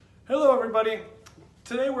Hello everybody.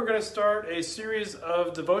 Today we're going to start a series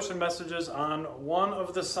of devotion messages on one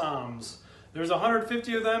of the Psalms. There's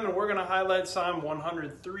 150 of them and we're going to highlight Psalm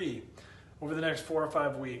 103 over the next 4 or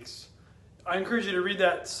 5 weeks. I encourage you to read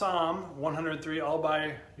that Psalm 103 all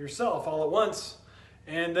by yourself, all at once,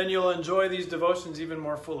 and then you'll enjoy these devotions even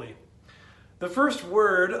more fully. The first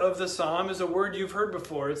word of the Psalm is a word you've heard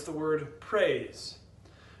before. It's the word praise.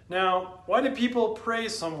 Now, why do people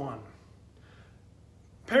praise someone?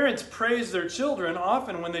 Parents praise their children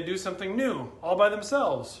often when they do something new, all by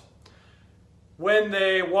themselves. When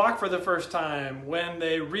they walk for the first time, when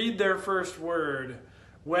they read their first word,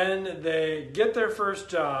 when they get their first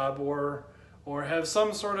job or have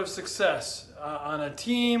some sort of success on a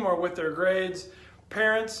team or with their grades,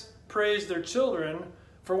 parents praise their children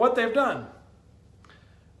for what they've done.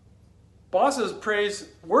 Bosses praise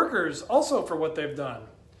workers also for what they've done.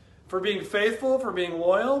 For being faithful, for being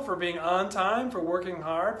loyal, for being on time, for working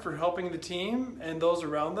hard, for helping the team and those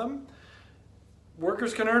around them.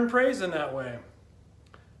 Workers can earn praise in that way.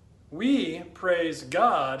 We praise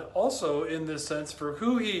God also in this sense for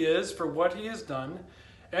who He is, for what He has done,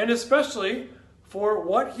 and especially for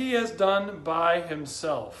what He has done by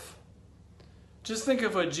Himself. Just think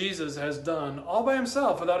of what Jesus has done all by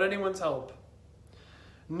Himself without anyone's help.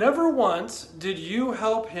 Never once did you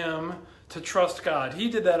help Him to trust God. He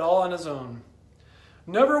did that all on His own.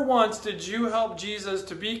 Never once did you help Jesus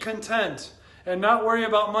to be content and not worry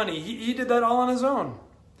about money. He did that all on His own.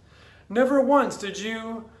 Never once did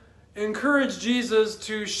you encourage Jesus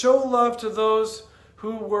to show love to those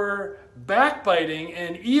who were backbiting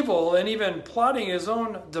and evil and even plotting His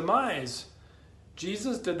own demise.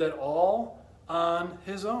 Jesus did that all on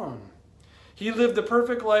His own. He lived the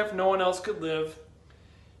perfect life no one else could live.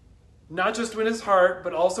 Not just with His heart,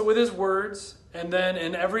 but also with His words, and then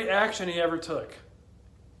in every action He ever took.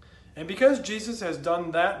 And because Jesus has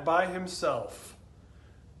done that by Himself,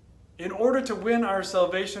 in order to win our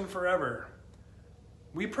salvation forever,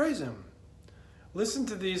 we praise Him. Listen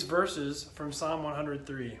to these verses from Psalm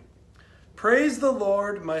 103. Praise the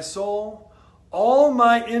Lord, my soul. All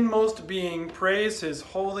my inmost being, praise His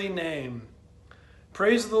holy name.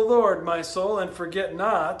 Praise the Lord, my soul, and forget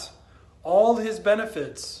not all His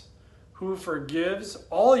benefits, who forgives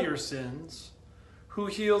all your sins, who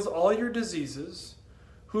heals all your diseases,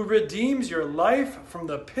 who redeems your life from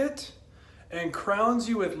the pit and crowns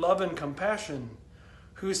you with love and compassion,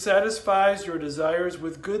 who satisfies your desires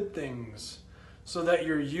with good things, so that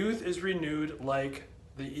your youth is renewed like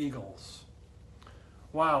the eagles.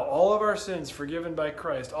 Wow, all of our sins forgiven by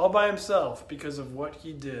Christ, all by Himself because of what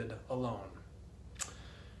He did alone.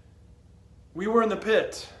 We were in the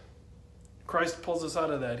pit. Christ pulls us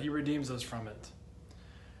out of that. He redeems us from it.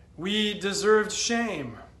 We deserved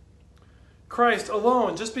shame. Christ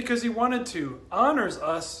alone, just because He wanted to, honors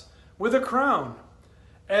us with a crown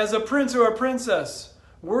as a prince or a princess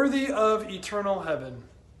worthy of eternal heaven.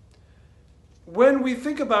 When we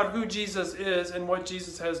think about who Jesus is and what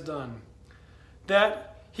Jesus has done,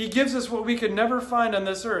 that He gives us what we could never find on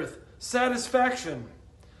this earth, satisfaction,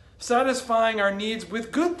 satisfying our needs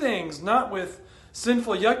with good things, not with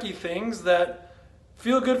sinful, yucky things that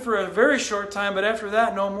feel good for a very short time, but after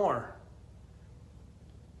that, no more.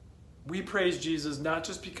 We praise Jesus not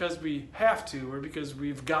just because we have to or because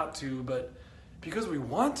we've got to, but because we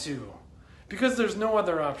want to, because there's no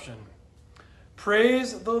other option.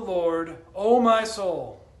 Praise the Lord, O my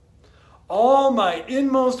soul. All my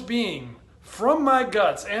inmost being, from my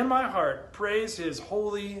guts and my heart, praise His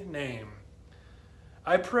holy name.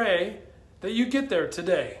 I pray that you get there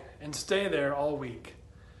today and stay there all week.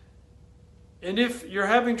 And if you're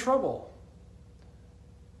having trouble,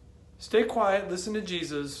 stay quiet, listen to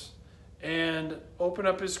Jesus, and open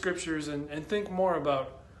up His scriptures and think more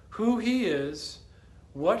about who He is,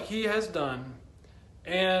 what He has done,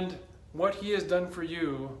 and what He has done for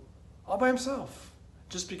you all by Himself,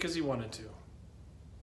 just because He wanted to.